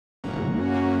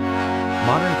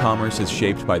Modern commerce is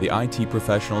shaped by the IT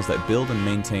professionals that build and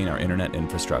maintain our internet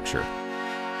infrastructure.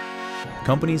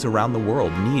 Companies around the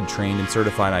world need trained and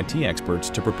certified IT experts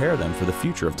to prepare them for the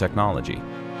future of technology.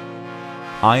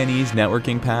 INE's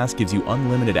Networking Pass gives you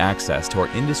unlimited access to our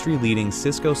industry-leading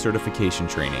Cisco certification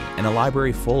training and a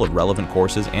library full of relevant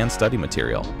courses and study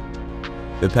material.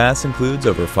 The pass includes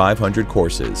over 500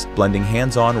 courses, blending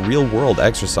hands-on, real-world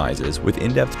exercises with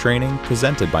in-depth training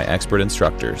presented by expert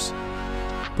instructors.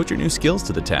 Put your new skills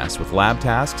to the test with lab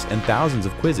tasks and thousands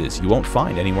of quizzes you won't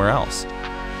find anywhere else.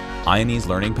 INE's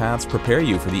learning paths prepare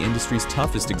you for the industry's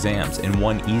toughest exams in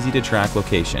one easy-to-track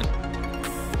location.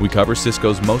 We cover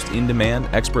Cisco's most in-demand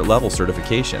expert-level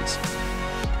certifications.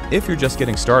 If you're just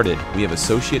getting started, we have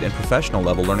associate and professional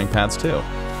level learning paths too.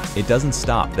 It doesn't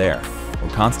stop there. We're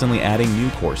constantly adding new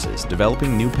courses,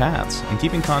 developing new paths, and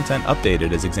keeping content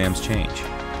updated as exams change.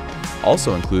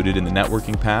 Also included in the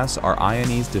Networking Pass are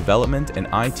INE's Development and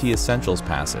IT Essentials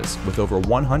Passes with over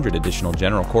 100 additional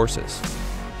general courses.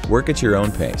 Work at your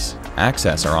own pace.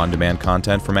 Access our on-demand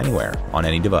content from anywhere, on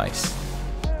any device.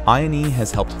 INE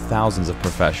has helped thousands of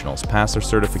professionals pass their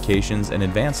certifications and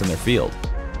advance in their field.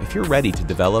 If you're ready to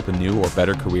develop a new or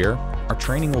better career, our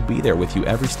training will be there with you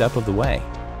every step of the way.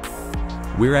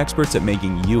 We're experts at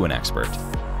making you an expert.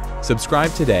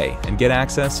 Subscribe today and get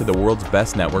access to the world's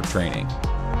best network training.